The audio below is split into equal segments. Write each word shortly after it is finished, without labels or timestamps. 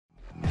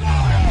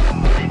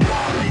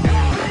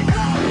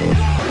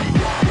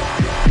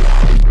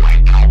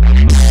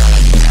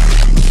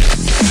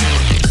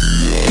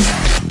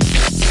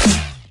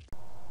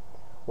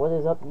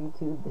up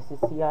YouTube? This is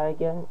CI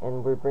again,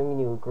 and we're bringing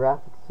you a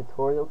graphics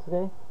tutorial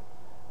today.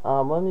 What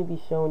I'm going to be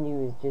showing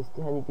you is just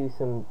how to do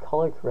some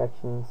color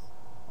corrections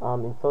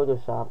in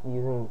Photoshop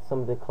using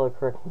some of the color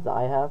corrections that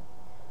I have.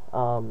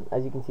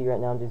 As you can see right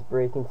now, I'm just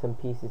breaking some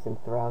pieces in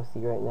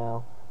Throwsy right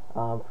now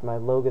for my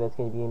logo that's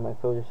going to be in my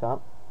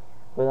Photoshop.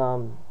 But I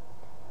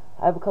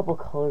have a couple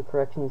color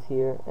corrections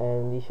here,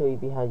 and we show you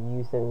how to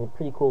use them in a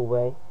pretty cool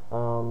way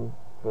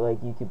for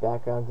like YouTube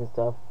backgrounds and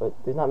stuff. But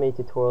there's not many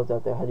tutorials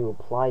out there how to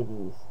apply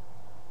these,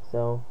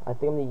 so I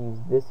think I'm going to use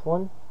this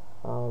one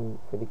for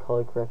the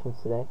color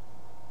corrections today.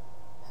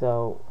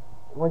 So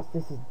once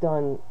this is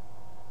done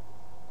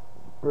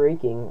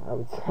breaking, I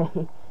would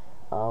say,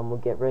 we'll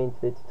get right into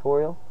the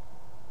tutorial.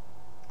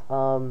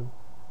 And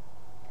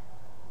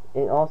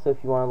also,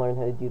 if you want to learn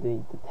how to do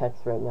the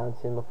text right now in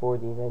Cinema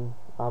 4D, then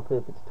I'll put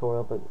up a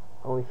tutorial, but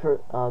only for,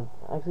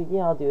 actually,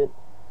 yeah, I'll do it.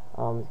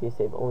 I was going to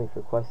say, but only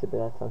for requested, but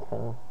that sounds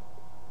kind of,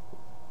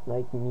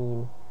 like,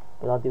 mean.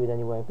 But I'll do it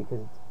anyway,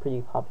 because it's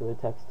pretty popular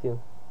text,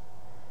 too.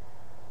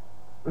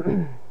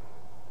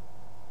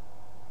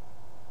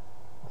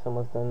 It's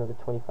almost done, another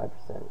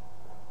 25%.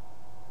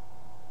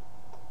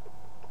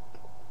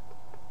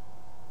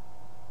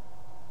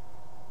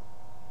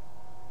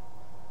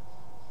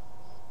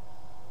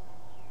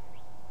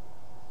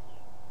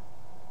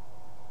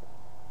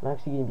 I'm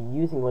actually going to be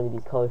using one of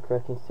these color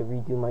corrections to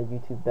redo my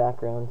YouTube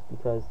background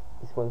because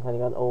this one kind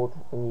of got old.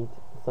 I need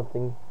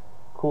something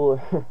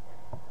cooler.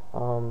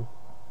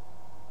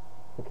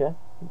 Okay,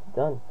 it's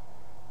done.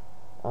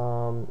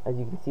 As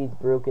you can see, it's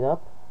broken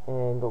up,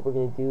 and what we're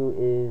going to do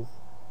is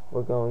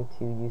we're going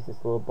to use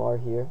this little bar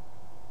here,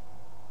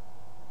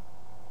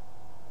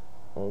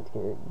 and it's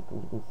gonna,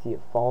 you can see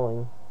it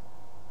falling.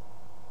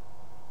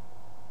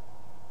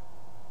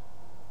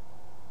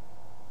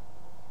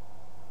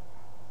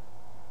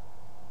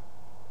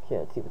 Okay,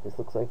 let's see what this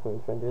looks like when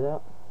it's rendered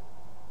out.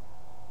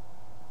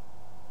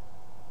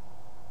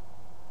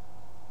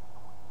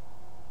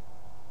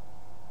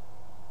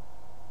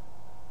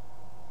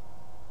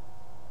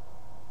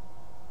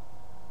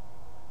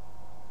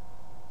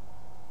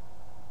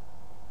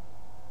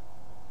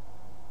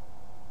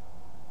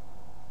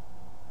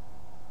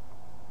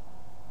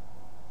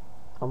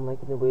 I'm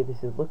liking the way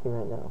this is looking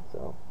right now,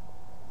 so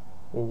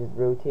I'm gonna just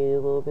rotate it a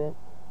little bit.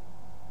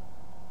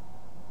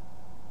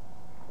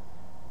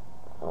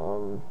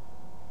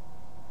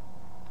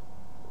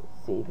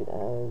 Save it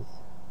as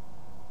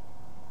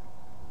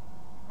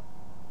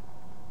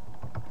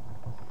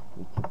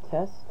YouTube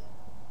test,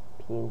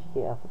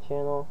 PNG alpha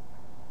channel,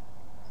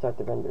 start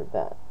the render of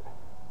that.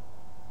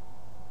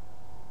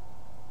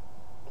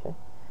 Okay.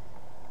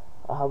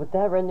 With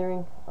that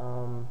rendering,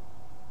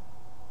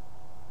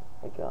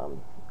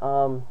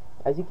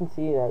 as you can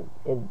see,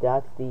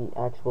 that's the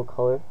actual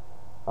color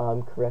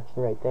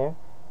correction right there.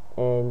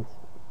 And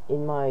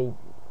in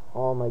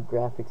all my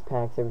graphics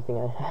packs, everything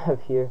I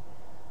have here,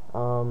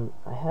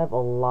 I have a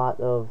lot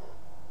of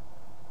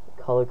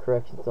color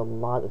corrections, a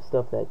lot of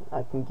stuff that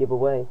I can give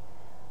away,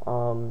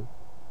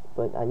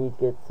 but I need to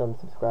get some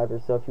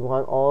subscribers. So if you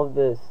want all of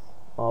this,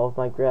 all of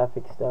my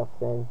graphic stuff,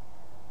 then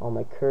all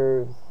my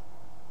curves,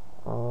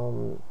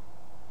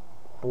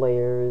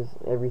 flares,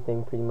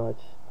 everything pretty much,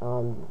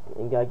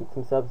 you gotta get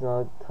some subs, and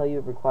I'll tell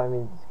you the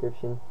requirement in the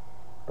description.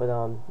 But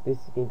this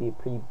is going to be a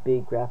pretty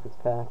big graphics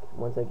pack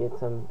once I get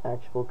some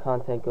actual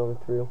content going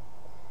through.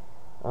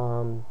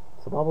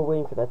 So while we're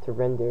waiting for that to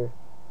render,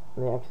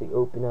 let me actually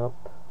open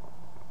up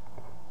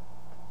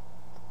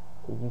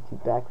the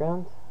YouTube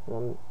background.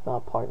 I'm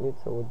not partnered,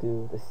 so we'll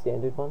do the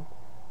standard one.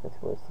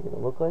 That's what it's going to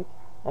look like.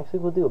 Actually,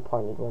 we'll do a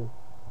partnered one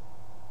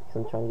because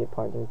I'm trying to get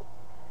partnered.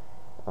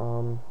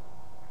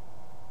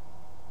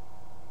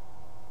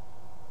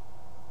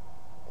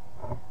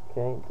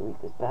 Okay, delete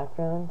this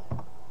background.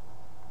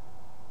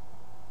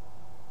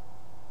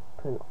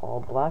 Put an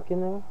all black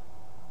in there.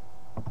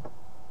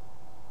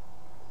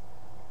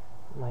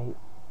 Might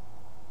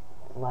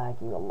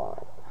lagging a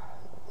lot.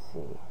 Let's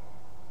see.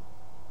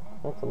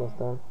 That's almost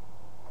done.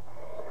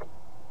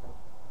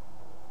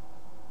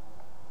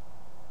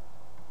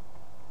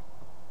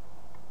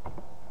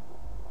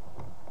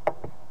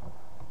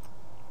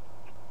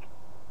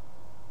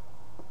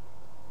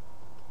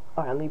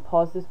 Alright, let me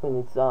pause this when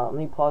it's let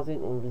me pause it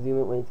and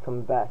resume it when it's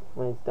coming back,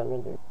 when it's done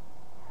rendering.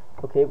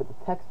 Okay, with the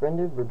text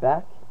rendered, we're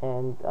back,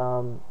 and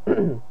so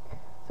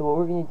what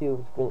we're going to do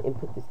is we're going to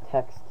input this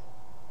text.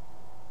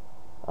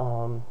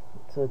 So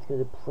it's going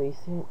to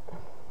place it,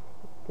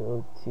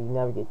 go to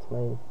navigate to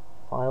my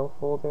file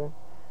folder,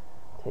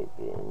 type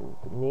in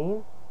the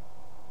name,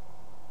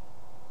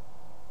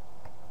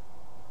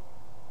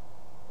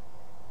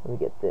 and we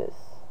get this.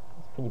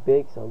 It's pretty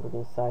big, so we're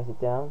going to size it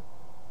down.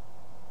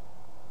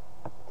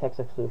 The text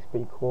actually looks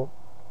pretty cool.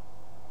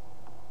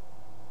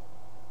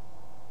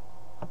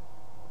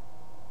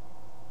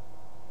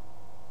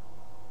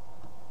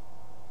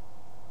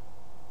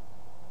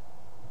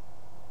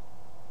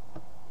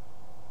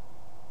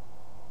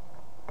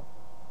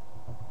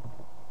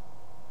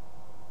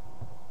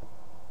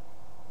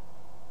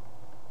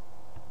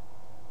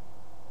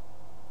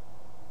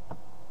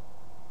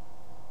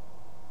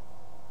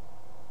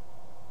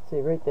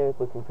 say right there it's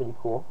looking pretty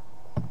cool.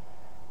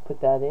 Put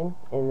that in,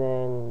 and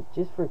then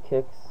just for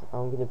kicks,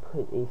 I'm going to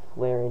put a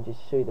flare and just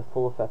show you the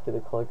full effect of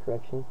the color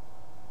correction.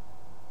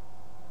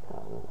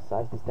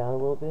 Size this down a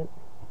little bit.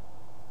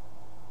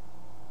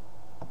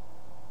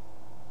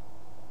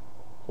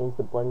 Change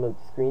the blend mode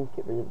to screen to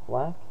get rid of the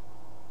black.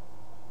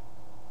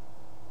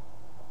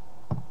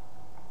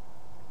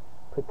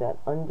 Put that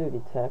under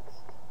the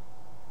text,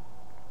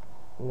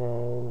 and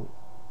then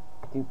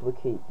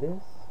duplicate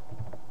this,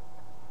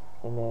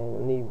 and then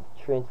let me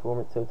transform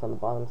it so it's on the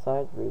bottom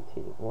side,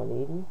 rotate it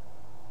 180.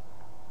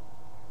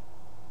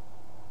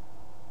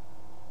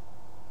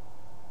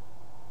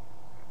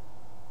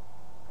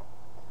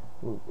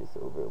 Move this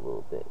over a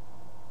little bit.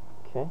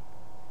 Okay.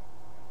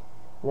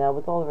 Now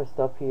with all of our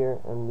stuff here,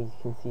 and we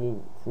can see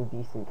some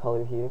decent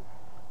color here,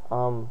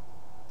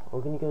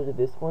 we're going to go to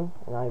this one,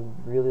 and I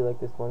really like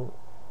this one.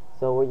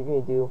 So what you're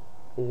going to do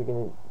is you're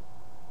going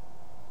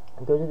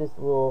to go to this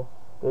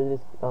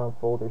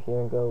folder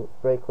here and go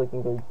right click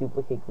and go to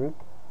duplicate group,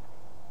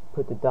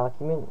 put the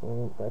document,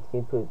 and that's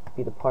going to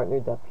be the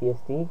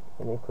partner.psd,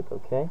 and then click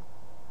OK.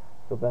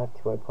 Go back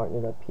to our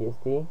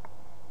partner.psd,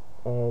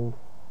 and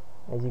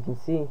as you can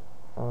see,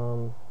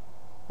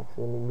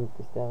 actually let me move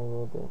this down a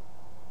little bit.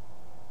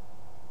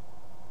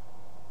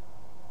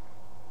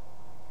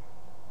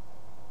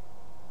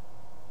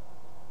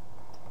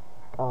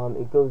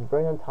 It goes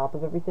right on top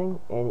of everything,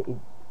 and it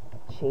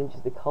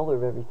changes the color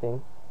of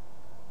everything,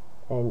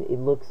 and it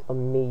looks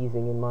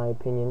amazing in my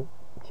opinion.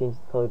 It changes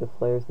the color, the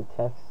flares, the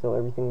text, so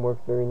everything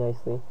works very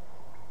nicely.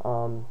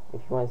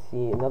 If you want to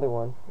see another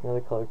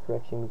color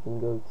correction, we can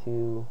go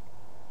to,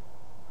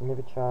 I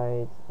never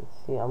tried, let's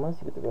see, I want to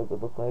see what the red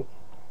would look like.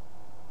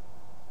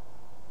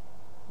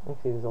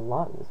 Actually, there's a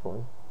lot in this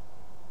one.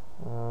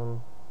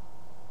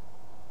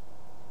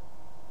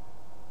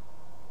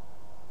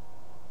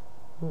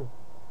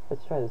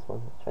 Let's try this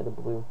one. Let's try the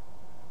blue.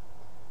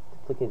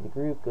 Duplicate the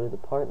group, go to the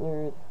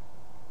partnered.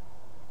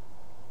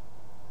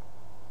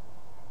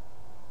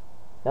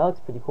 That looks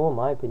pretty cool in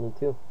my opinion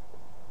too.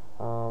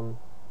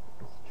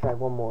 Let's try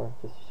one more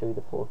just to show you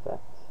the full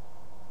effect.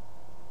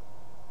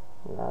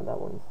 Nah, that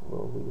one's a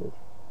little weird.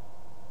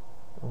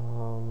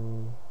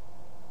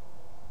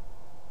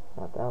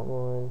 Not that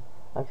one.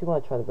 I actually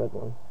want to try the red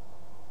one.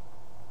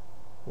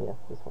 Yeah,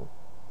 this one.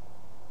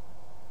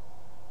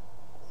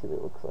 Let's see what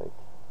it looks like.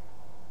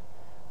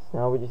 So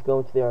now we're just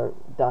going to our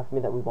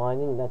document that we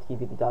wanted, and that's going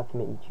to be the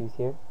document you choose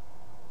here.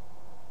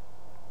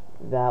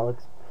 That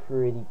looks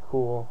pretty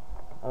cool,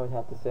 I would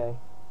have to say.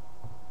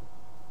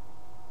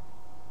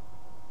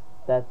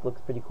 That looks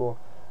pretty cool.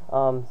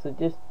 So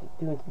just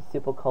doing some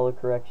simple color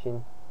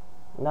correction.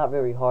 Not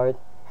very hard,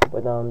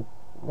 but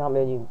not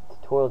many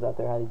tutorials out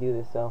there how to do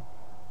this, so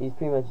you just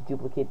pretty much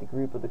duplicate the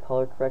group of the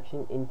color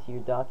correction into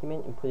your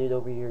document and put it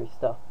over your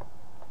stuff.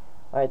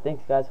 Alright,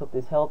 thanks guys, hope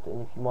this helped,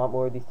 and if you want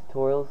more of these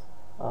tutorials,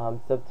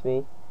 it's up to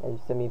me, and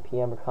just send me a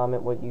PM or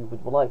comment what you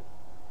would like.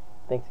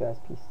 Thanks guys,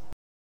 peace.